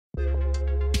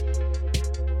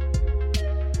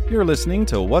You're listening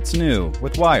to What's New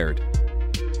with Wired.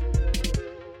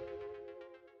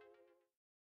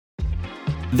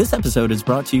 This episode is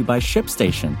brought to you by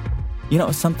ShipStation. You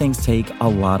know, some things take a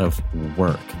lot of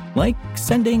work, like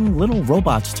sending little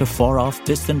robots to far-off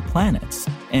distant planets.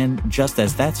 And just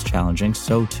as that's challenging,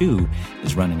 so too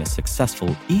is running a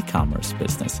successful e-commerce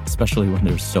business, especially when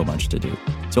there's so much to do.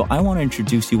 So I want to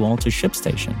introduce you all to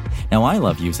ShipStation. Now, I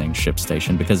love using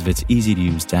ShipStation because of its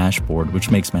easy-to-use dashboard,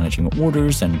 which makes managing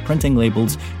orders and printing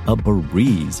labels a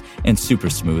breeze and super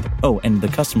smooth. Oh, and the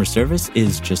customer service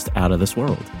is just out of this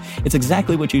world. It's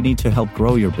exactly what you need to help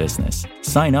grow your business.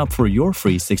 Sign up for your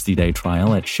free 60-day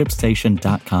trial at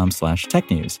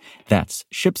shipstation.com/technews. That's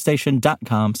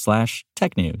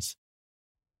shipstation.com/technews.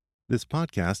 This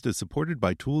podcast is supported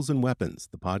by Tools and Weapons,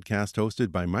 the podcast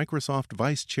hosted by Microsoft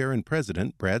Vice Chair and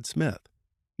President Brad Smith.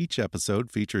 Each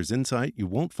episode features insight you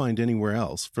won't find anywhere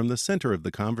else from the center of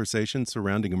the conversation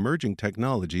surrounding emerging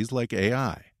technologies like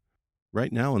AI.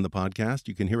 Right now on the podcast,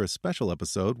 you can hear a special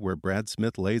episode where Brad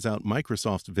Smith lays out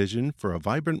Microsoft's vision for a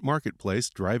vibrant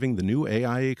marketplace driving the new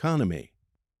AI economy.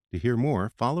 To hear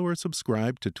more, follow or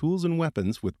subscribe to Tools and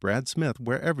Weapons with Brad Smith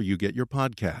wherever you get your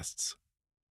podcasts.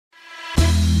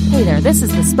 Hey there, this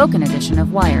is the spoken edition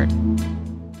of Wired.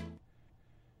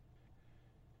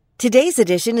 Today's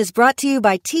edition is brought to you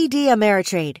by TD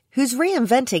Ameritrade, who's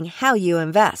reinventing how you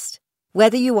invest.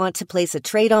 Whether you want to place a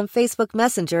trade on Facebook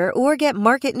Messenger or get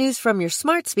market news from your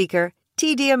smart speaker,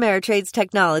 TD Ameritrade's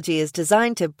technology is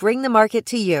designed to bring the market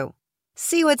to you.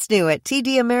 See what's new at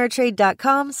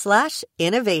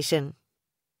tdameritrade.com/innovation.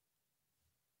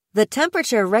 The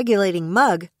Temperature Regulating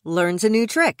Mug Learns a New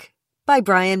Trick by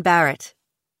Brian Barrett.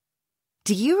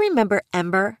 Do you remember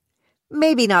Ember?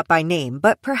 Maybe not by name,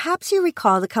 but perhaps you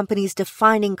recall the company's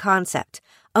defining concept,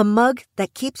 a mug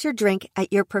that keeps your drink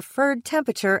at your preferred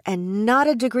temperature and not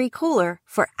a degree cooler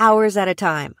for hours at a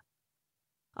time.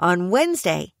 On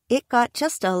Wednesday, it got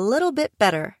just a little bit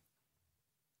better.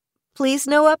 Please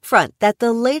know up front that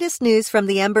the latest news from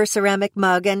the Ember ceramic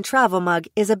mug and travel mug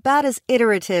is about as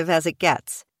iterative as it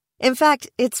gets. In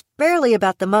fact, it's barely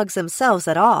about the mugs themselves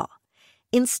at all.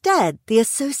 Instead, the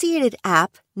associated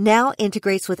app now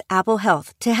integrates with Apple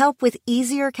Health to help with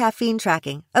easier caffeine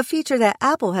tracking, a feature that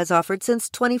Apple has offered since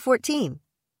 2014.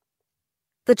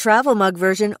 The travel mug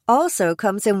version also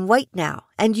comes in white now,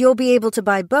 and you'll be able to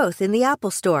buy both in the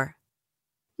Apple Store.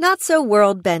 Not so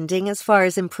world-bending as far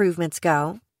as improvements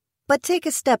go, but take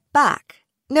a step back.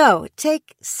 No,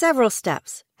 take several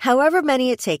steps, however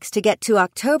many it takes to get to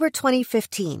October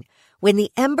 2015, when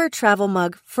the Ember travel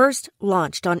mug first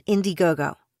launched on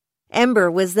Indiegogo.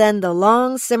 Ember was then the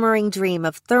long-simmering dream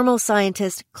of thermal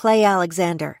scientist Clay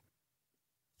Alexander.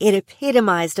 It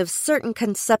epitomized a certain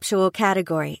conceptual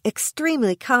category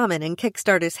extremely common in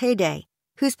Kickstarter's heyday,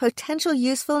 whose potential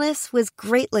usefulness was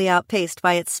greatly outpaced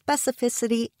by its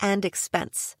specificity and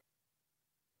expense.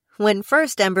 When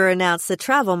first Ember announced the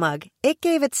travel mug, it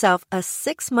gave itself a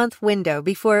 6-month window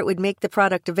before it would make the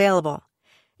product available.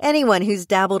 Anyone who's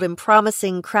dabbled in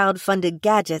promising crowd-funded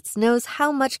gadgets knows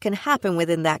how much can happen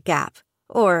within that gap.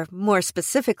 Or, more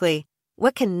specifically,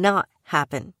 what cannot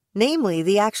happen, namely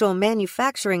the actual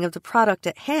manufacturing of the product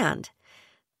at hand.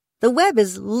 The web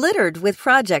is littered with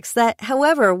projects that,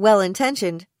 however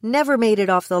well-intentioned, never made it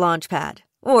off the launch pad,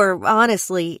 or,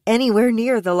 honestly, anywhere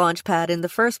near the launch pad in the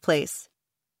first place.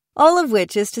 All of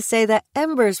which is to say that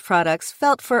Ember's products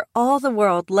felt for all the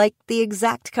world like the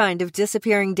exact kind of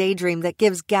disappearing daydream that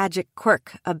gives Gadget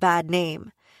Quirk a bad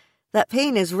name. That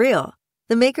pain is real.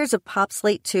 The makers of Pop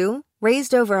Slate 2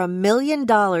 raised over $1 million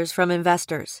from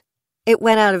investors. It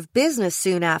went out of business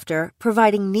soon after,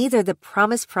 providing neither the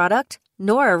promised product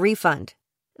nor a refund.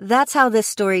 That's how this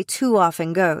story too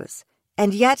often goes.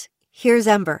 And yet, here's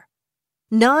Ember.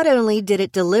 Not only did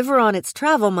it deliver on its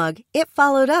travel mug, it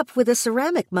followed up with a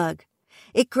ceramic mug.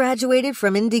 It graduated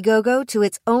from Indiegogo to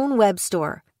its own web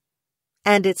store.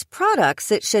 And its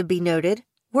products, it should be noted,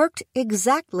 worked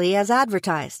exactly as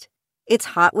advertised. It's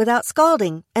hot without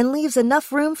scalding and leaves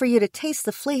enough room for you to taste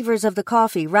the flavors of the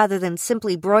coffee rather than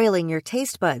simply broiling your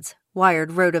taste buds,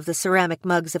 Wired wrote of the ceramic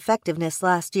mug's effectiveness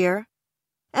last year.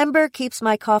 Ember keeps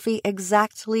my coffee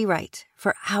exactly right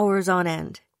for hours on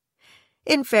end.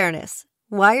 In fairness,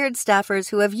 Wired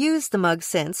staffers who have used the mug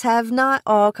since have not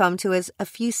all come to as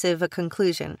effusive a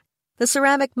conclusion. The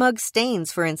ceramic mug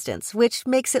stains, for instance, which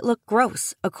makes it look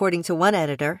gross, according to one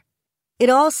editor. It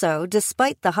also,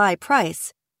 despite the high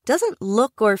price, doesn't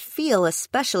look or feel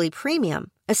especially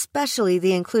premium, especially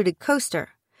the included coaster.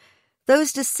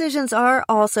 Those decisions are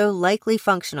also likely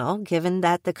functional, given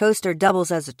that the coaster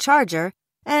doubles as a charger,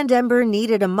 and Ember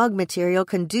needed a mug material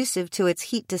conducive to its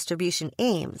heat distribution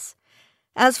aims.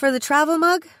 As for the travel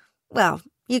mug, Well,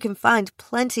 you can find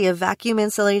plenty of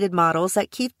vacuum-insulated models that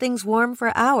keep things warm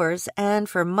for hours and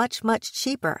for much, much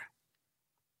cheaper.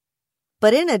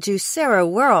 But in a Juicero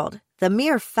world, the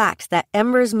mere fact that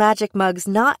Ember's magic mugs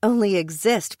not only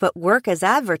exist but work as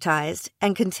advertised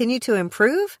and continue to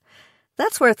improve,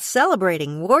 that's worth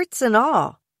celebrating, warts and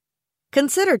all.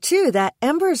 Consider, too, that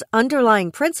Ember's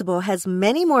underlying principle has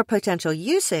many more potential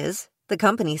uses. The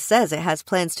company says it has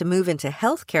plans to move into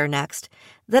healthcare next,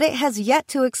 that it has yet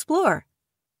to explore.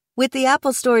 With the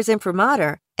Apple Store's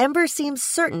imprimatur, Ember seems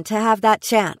certain to have that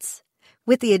chance.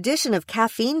 With the addition of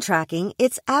caffeine tracking,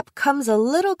 its app comes a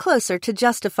little closer to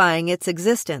justifying its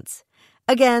existence.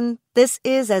 Again, this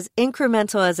is as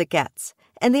incremental as it gets,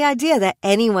 and the idea that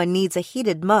anyone needs a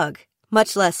heated mug,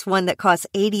 much less one that costs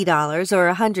 $80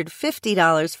 or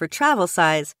 $150 for travel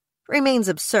size, remains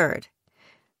absurd.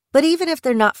 But even if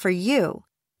they're not for you,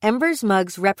 Ember's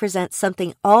mugs represent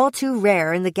something all too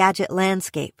rare in the gadget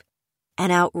landscape.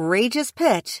 An outrageous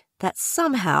pitch that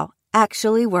somehow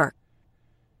actually works.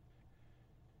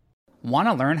 Want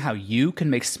to learn how you can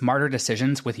make smarter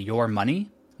decisions with your money?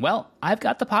 Well, I've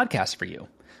got the podcast for you.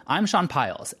 I'm Sean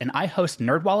Piles, and I host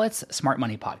NerdWallet's Smart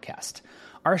Money Podcast.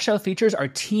 Our show features our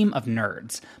team of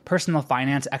nerds, personal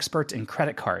finance experts in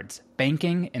credit cards,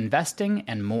 banking, investing,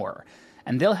 and more.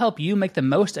 And they'll help you make the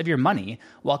most of your money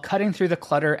while cutting through the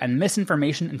clutter and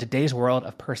misinformation in today's world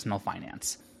of personal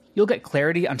finance. You'll get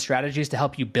clarity on strategies to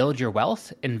help you build your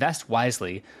wealth, invest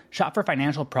wisely, shop for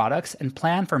financial products, and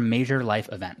plan for major life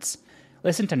events.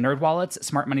 Listen to NerdWallet's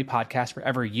Smart Money Podcast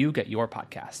wherever you get your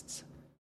podcasts.